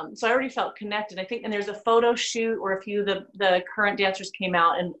 So I already felt connected, I think. And there's a photo shoot where a few of the current dancers came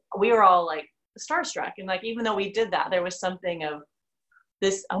out, and we were all like starstruck. And like, even though we did that, there was something of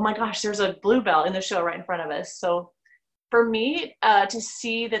this, oh my gosh, there's a Bluebell in the show right in front of us. So for me, to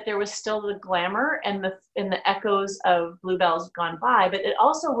see that there was still the glamour and the echoes of Bluebells gone by, but it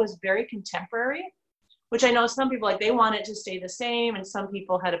also was very contemporary, which I know some people, like, they want it to stay the same, and some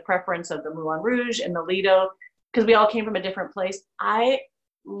people had a preference of the Moulin Rouge and the Lido, because we all came from a different place. I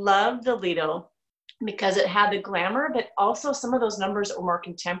loved the Lido because it had the glamour, but also some of those numbers were more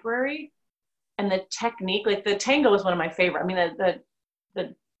contemporary, and the technique, like the tango was one of my favorite. I mean,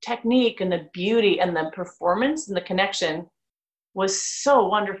 the technique and the beauty and the performance and the connection was so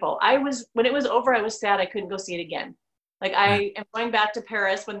wonderful. When it was over, I was sad I couldn't go see it again. Like, I am going back to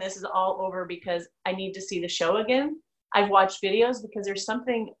Paris when this is all over, because I need to see the show again. I've watched videos because there's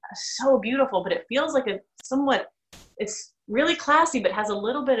something so beautiful, but it feels like it's really classy, but has a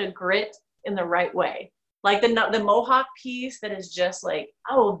little bit of grit in the right way. Like the Mohawk piece that is just like,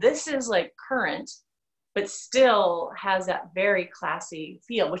 oh, this is like current, but still has that very classy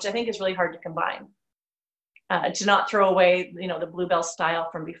feel, which I think is really hard to combine. To not throw away, the Bluebell style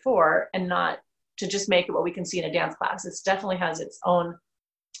from before, and not to just make it what we can see in a dance class. It definitely has its own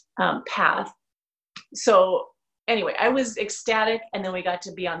path. So anyway, I was ecstatic. And then we got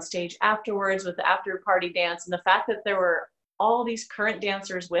to be on stage afterwards with the after party dance, and the fact that there were all these current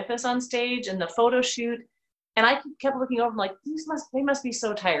dancers with us on stage, and the photo shoot. And I kept looking over, like, they must be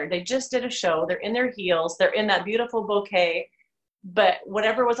so tired. They just did a show. They're in their heels. They're in that beautiful bouquet. But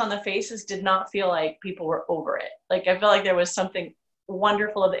whatever was on the faces did not feel like people were over it. Like, I felt like there was something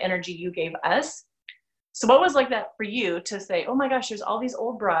wonderful of the energy you gave us. So what was like that for you to say, oh my gosh, there's all these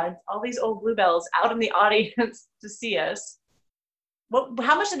old broads, all these old Bluebells out in the audience to see us?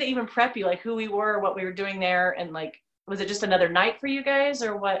 How much did it even prep you, like who we were, what we were doing there, and like, was it just another night for you guys,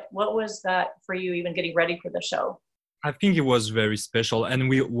 or what was that for you, even getting ready for the show? I think it was very special, and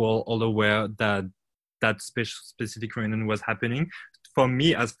we were all aware that specific reunion was happening. For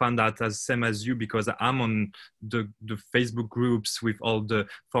me, I found that as same as you, because I'm on the Facebook groups with all the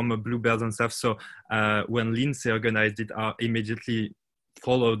former Bluebells and stuff. So when Lindsay organized it, I immediately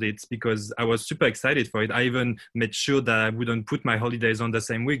followed it because I was super excited for it. I even made sure that I wouldn't put my holidays on the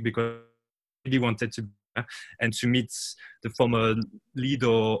same week, because I really wanted to be there and to meet the former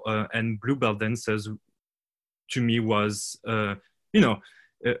Lido and Bluebell dancers. To me was,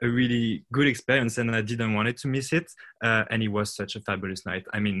 a really good experience, and I didn't want it to miss it. And it was such a fabulous night.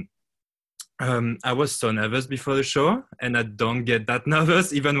 I mean, I was so nervous before the show, and I don't get that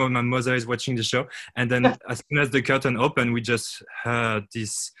nervous even when my mother is watching the show. And then as soon as the curtain opened, we just heard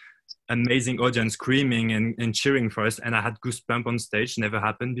this amazing audience screaming and cheering for us, and I had goosebumps on stage. Never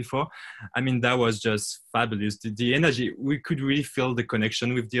happened before. I mean, that was just fabulous. The energy, we could really feel the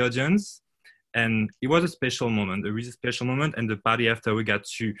connection with the audience, and it was a special moment, a really special moment. And the party after, we got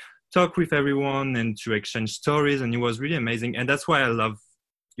to talk with everyone and to exchange stories, and it was really amazing. And that's why I love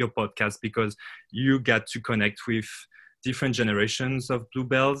your podcast, because you get to connect with different generations of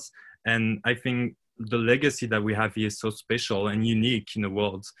Bluebells. And I think the legacy that we have here is so special and unique in the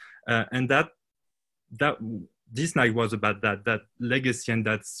world. And that this night was about that legacy and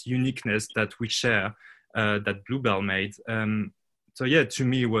that uniqueness that we share, that Bluebell made. So yeah, to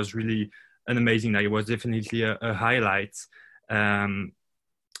me, it was really an amazing night. It was definitely a highlight.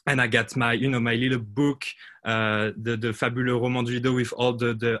 And I got my little book, the Fabuleux Roman du Lido, with all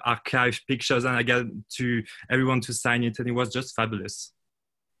the archive pictures, and I got to everyone to sign it, and it was just fabulous.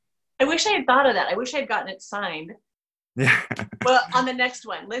 I wish I had thought of that. I wish I had gotten it signed. Yeah. Well, on the next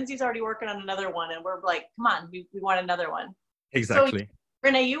one, Lindsay's already working on another one, and we're like, come on, we want another one. Exactly. So,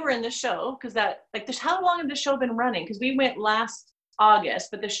 Renee, you were in the show, because how long had the show been running? Because we went last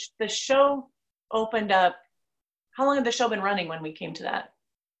August, but the show opened up. How long had the show been running when we came to that?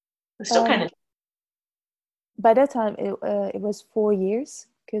 It's still kind of. By that time, it was 4 years,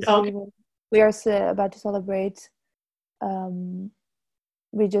 because we are about to celebrate.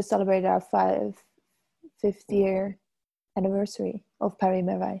 We just celebrated our fifth year anniversary of Paris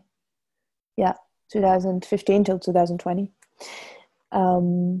Merveille. Yeah, 2015 till 2020.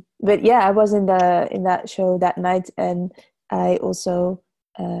 But yeah, I was in that show that night, and I also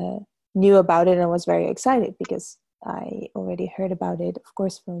knew about it and was very excited because I already heard about it, of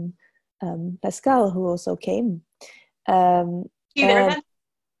course, from Pascal, who also came. She there that?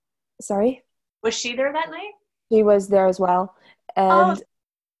 Sorry? Was she there that night? She was there as well. And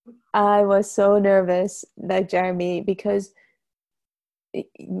I was so nervous, like Jeremy, because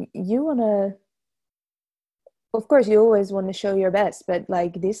you want to, of course, you always want to show your best, but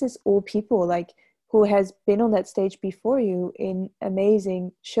like this is all people like who has been on that stage before you in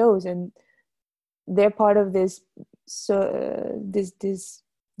amazing shows, and they're part of this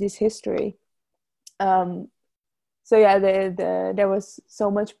this history. So yeah, there was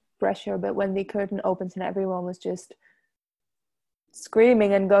so much pressure, but when the curtain opens and everyone was just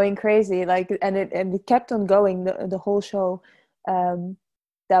screaming and going crazy, like, and it kept on going the whole show.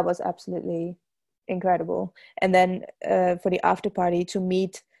 That was absolutely incredible. And then for the after party, to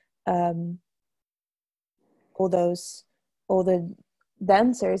meet all the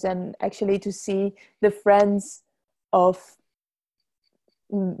dancers, and actually to see the friends of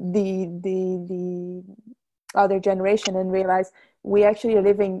the other generation, and realize we actually are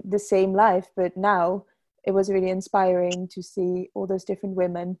living the same life, but now it was really inspiring to see all those different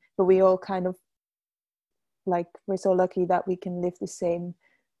women, but we all kind of like, we're so lucky that we can live the same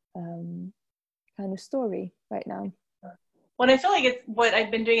kind of story right now. Well, I feel like it's what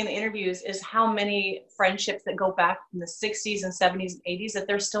I've been doing in the interviews is how many friendships that go back from the 60s and 70s and 80s, that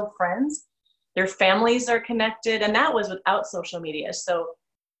they're still friends. Their families are connected, and that was without social media. So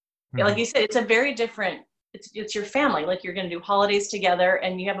like you said, it's a very different, it's your family. Like, you're going to do holidays together,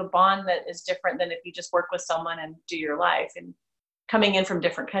 and you have a bond that is different than if you just work with someone and do your life. And coming in from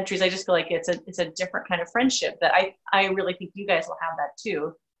different countries, I just feel like it's a different kind of friendship that I really think you guys will have that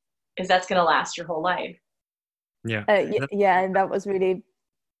too, is that's going to last your whole life. Yeah. Yeah, and that was really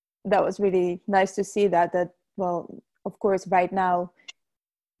nice to see that well, of course, right now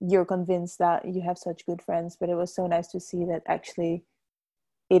you're convinced that you have such good friends, but it was so nice to see that actually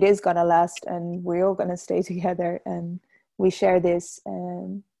it is gonna last, and we're all gonna stay together, and we share this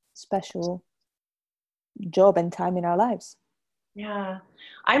special job and time in our lives. Yeah,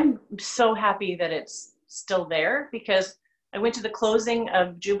 I'm so happy that it's still there, because I went to the closing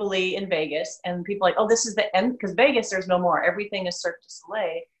of Jubilee in Vegas, and people are like, oh, this is the end, because Vegas, there's no more. Everything is Cirque du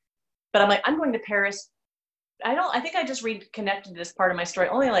Soleil. But I'm like, I'm going to Paris. I think I just reconnected this part of my story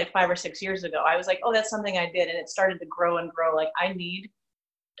only like 5 or 6 years ago. I was like, oh, that's something I did. And it started to grow and grow. Like, I need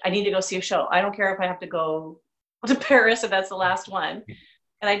to go see a show. I don't care if I have to go to Paris if that's the last one.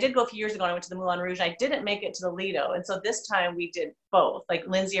 And I did go a few years ago, and I went to the Moulin Rouge. I didn't make it to the Lido. And so this time we did both. Like,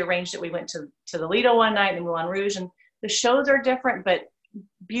 Lindsay arranged it. We went to the Lido one night and the Moulin Rouge, and the shows are different, but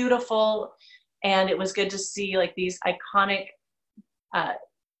beautiful. And it was good to see like these iconic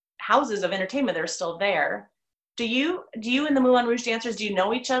houses of entertainment that are still there. Do you and the Moulin Rouge dancers, do you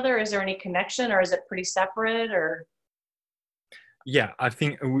know each other? Is there any connection, or is it pretty separate? Or Yeah, I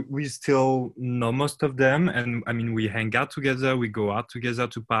think we still know most of them, and I mean we hang out together, we go out together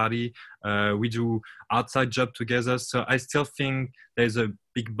to party, we do outside job together. So I still think there's a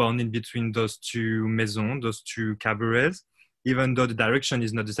big bond in between those two maisons, those two cabarets, even though the direction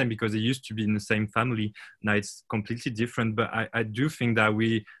is not the same because they used to be in the same family. Now it's completely different, but I do think that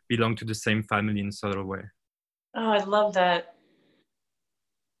we belong to the same family in sort of way. Oh, I love that.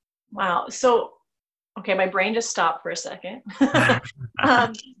 Wow. So, okay, my brain just stopped for a second.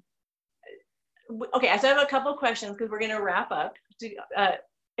 um, okay, so I have a couple of questions because we're going to wrap up.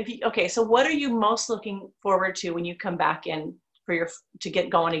 Okay, so what are you most looking forward to when you come back in to get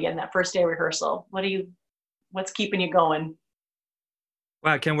going again, that first day of rehearsal? What's keeping you going?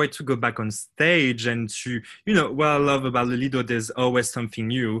 Well, I can't wait to go back on stage and to, what I love about the Lido, there's always something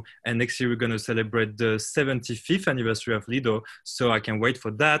new. And next year, we're going to celebrate the 75th anniversary of Lido. So I can't wait for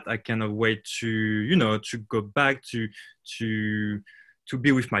that. I cannot wait to go back to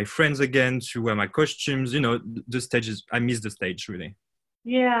be with my friends again, to wear my costumes. The stage I miss the stage really.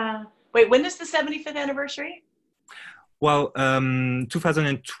 Yeah. Wait, when is the 75th anniversary? Well,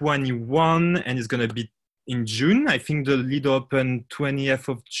 2021, and it's going to be in June. I think the Lido opened 20th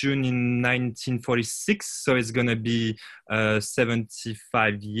of June in 1946. So it's going to be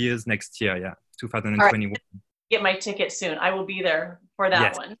 75 years next year. Yeah, 2021. Get my ticket soon. I will be there for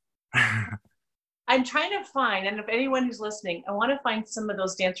that one. I'm trying to find, and if anyone who's listening, I want to find some of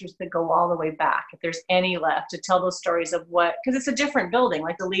those dancers that go all the way back, if there's any left, to tell those stories of because it's a different building.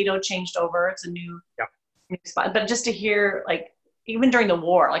 Like the Lido changed over. It's a new spot. But just to hear, like, even during the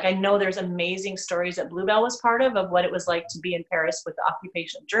war, like I know there's amazing stories that Bluebell was part of what it was like to be in Paris with the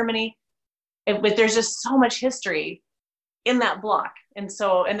occupation of Germany. But there's just so much history in that block. And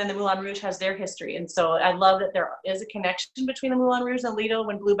then the Moulin Rouge has their history. And so I love that there is a connection between the Moulin Rouge and Lido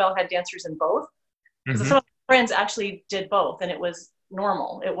when Bluebell had dancers in both. Because some of my friends actually did both, and it was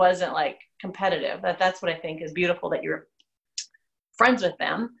normal. It wasn't like competitive. That's what I think is beautiful, that you're friends with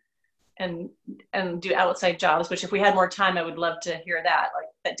them and do outside jobs, which if we had more time, I would love to hear that. Like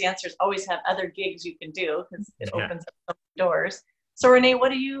that dancers always have other gigs you can do because it opens up doors. So Renee,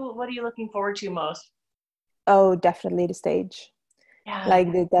 what are you looking forward to most? Oh, definitely the stage. Yeah. Like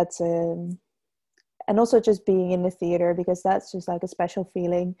that's and also just being in the theater, because that's just like a special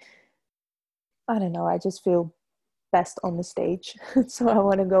feeling. I don't know, I just feel best on the stage. So I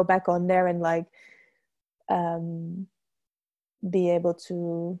want to go back on there and like be able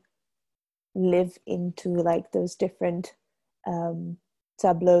to live into like those different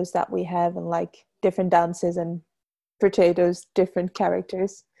tableaus that we have, and like different dances, and portray those different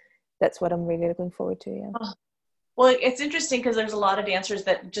characters. That's what I'm really looking forward to. Yeah. Well, it's interesting because there's a lot of dancers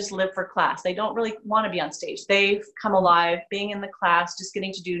that just live for class. They don't really want to be on stage. They come alive being in the class, just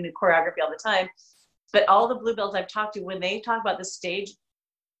getting to do new choreography all the time. But all the Bluebells I've talked to, when they talk about the stage,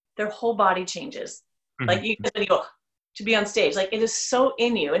 their whole body changes. Like you go to be on stage, like it is so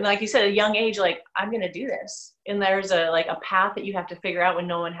in you. And like you said, at a young age, like I'm going to do this. And there's a path that you have to figure out when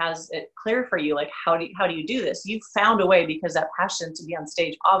no one has it clear for you. Like, how do you do this? You've found a way, because that passion to be on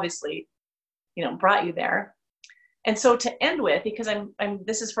stage, obviously, brought you there. And so to end with, because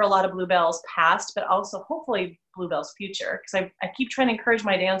this is for a lot of Bluebell's past, but also hopefully Bluebell's future, because I keep trying to encourage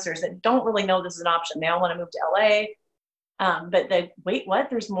my dancers that don't really know this is an option. They all want to move to LA, but wait,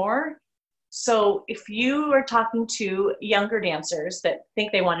 what? There's more? So if you are talking to younger dancers that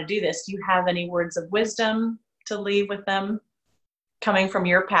think they want to do this, do you have any words of wisdom to leave with them coming from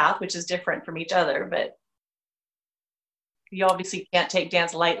your path, which is different from each other, but you obviously can't take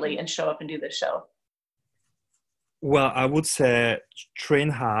dance lightly and show up and do this show? Well, I would say train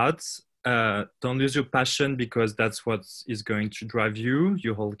hard. Don't lose your passion, because that's what is going to drive you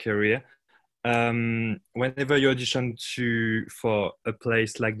your whole career. Whenever you audition for a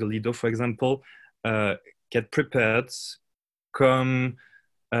place like the Lido, for example, get prepared, come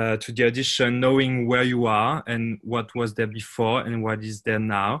to the audition knowing where you are and what was there before and what is there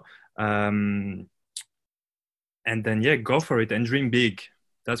now. And then, go for it and dream big.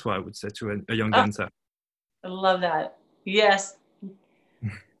 That's what I would say to a young dancer. I love that. Yes.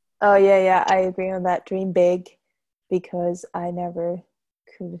 Oh, yeah, I agree on that. Dream big, because I never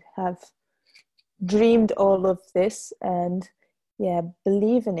could have dreamed all of this, and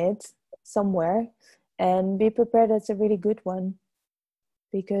believe in it somewhere and be prepared. That's a really good one,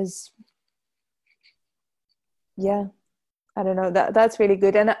 because I don't know, that's really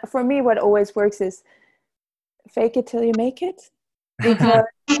good. And for me, what always works is fake it till you make it, because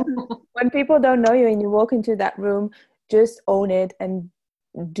when people don't know you and you walk into that room, just own it and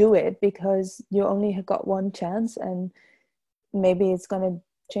do it, because you only have got one chance, and maybe it's going to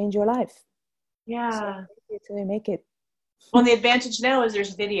change your life. Yeah. So make it. Well, the advantage now is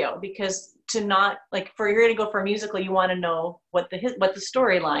there's video, because to not like, for you're going to go for a musical, you want to know what the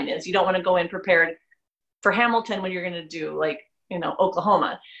storyline is. You don't want to go in prepared for Hamilton when you're going to do like, you know,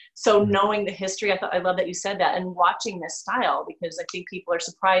 Oklahoma. So knowing the history, I love that you said that, and watching this style, because I think people are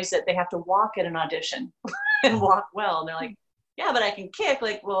surprised that they have to walk at an audition and walk well. And they're like, yeah, but I can kick.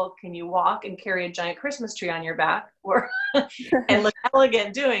 Like, well, can you walk and carry a giant Christmas tree on your back, or and look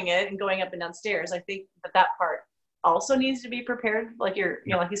elegant doing it and going up and down stairs? I think that part also needs to be prepared. Like you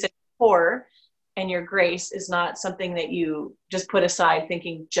know, like you said, core and your grace is not something that you just put aside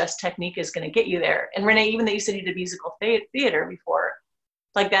thinking just technique is going to get you there. And Renee, even though you said you did musical theater before,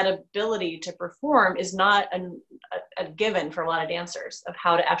 like that ability to perform is not a given for a lot of dancers, of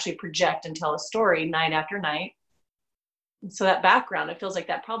how to actually project and tell a story night after night. And so that background, it feels like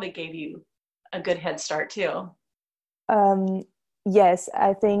that probably gave you a good head start too. Yes,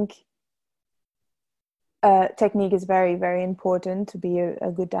 I think technique is very, very important to be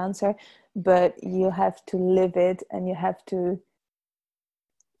a good dancer, but you have to live it, and you have to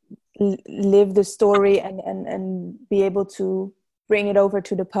live the story and be able to bring it over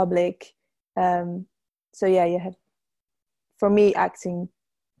to the public. So yeah, you have, for me, acting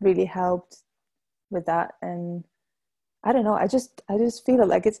really helped with that. And I don't know, I just feel it,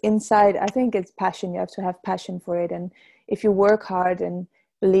 like it's inside. I think it's passion. You have to have passion for it, and if you work hard and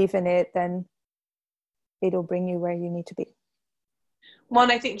believe in it, then it'll bring you where you need to be. Well,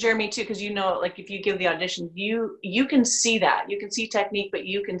 and I think Jeremy too, because you know, like if you give the audition, you can see that. You can see technique, but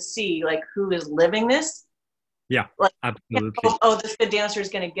you can see like who is living this. Yeah, like, absolutely. Oh, this good dancer is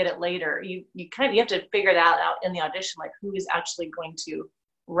going to get it later. You have to figure that out in the audition, like who is actually going to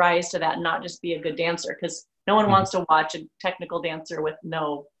rise to that, and not just be a good dancer, because no one wants to watch a technical dancer with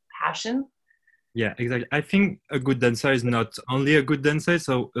no passion. Yeah, exactly. I think a good dancer is not only a good dancer,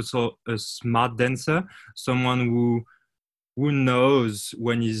 so also a smart dancer, someone who knows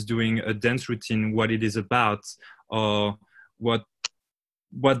when he's doing a dance routine what it is about, or what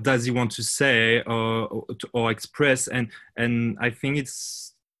does he want to say or express. And I think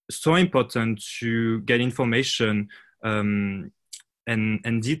it's so important to get information and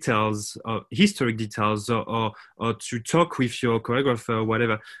details, historic details, or to talk with your choreographer or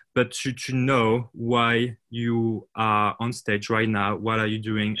whatever, but to know why you are on stage right now, what are you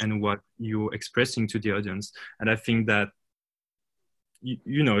doing, and what you're expressing to the audience. And I think that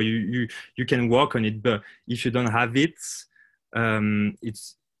you know, you can work on it, but if you don't have it,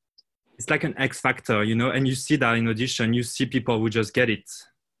 it's like an X factor, you know. And you see that in audition, you see people who just get it,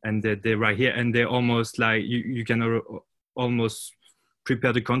 and they're right here, and they're almost like you can almost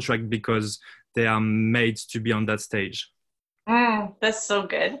prepare the contract because they are made to be on that stage. That's so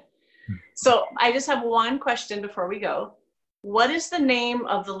good. So I just have one question before we go. What is the name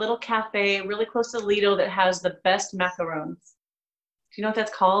of the little cafe really close to Lido that has the best macaroons? Do you know what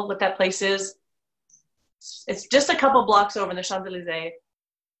that's called? What that place is? It's just a couple blocks over in the Champs-Élysées.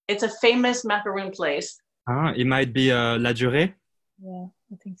 It's a famous macaroon place. It might be La Durée. Yeah,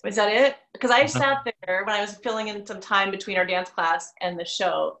 I think so. Is that it? Because I sat there when I was filling in some time between our dance class and the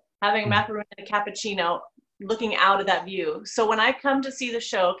show, having a macaroon and a cappuccino, looking out at that view. So when I come to see the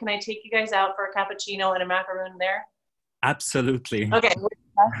show, can I take you guys out for a cappuccino and a macaroon there? Absolutely. Okay.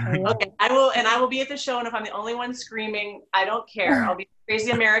 Okay. I will be at the show, and if I'm the only one screaming, I don't care. I'll be a crazy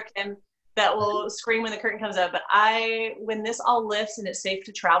American that will scream when the curtain comes up. But when this all lifts and it's safe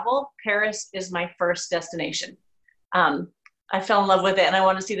to travel, Paris is my first destination. I fell in love with it, and I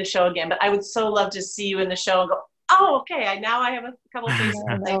want to see the show again. But I would so love to see you in the show and go, oh, okay, now I have a couple of faces.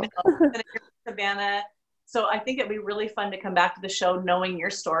 Savannah. So I think it'd be really fun to come back to the show knowing your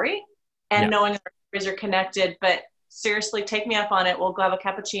story and knowing our stories are connected. But seriously, take me up on it. We'll go have a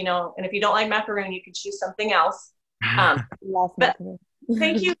cappuccino. And if you don't like macaroon, you can choose something else. But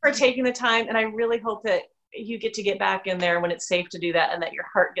thank you for taking the time. And I really hope that you get back in there when it's safe to do that, and that your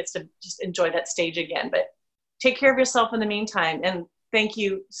heart gets to just enjoy that stage again. But take care of yourself in the meantime. And thank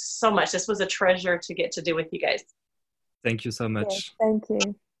you so much. This was a treasure to get to do with you guys. Thank you so much. Yes, thank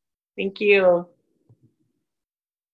you. Thank you.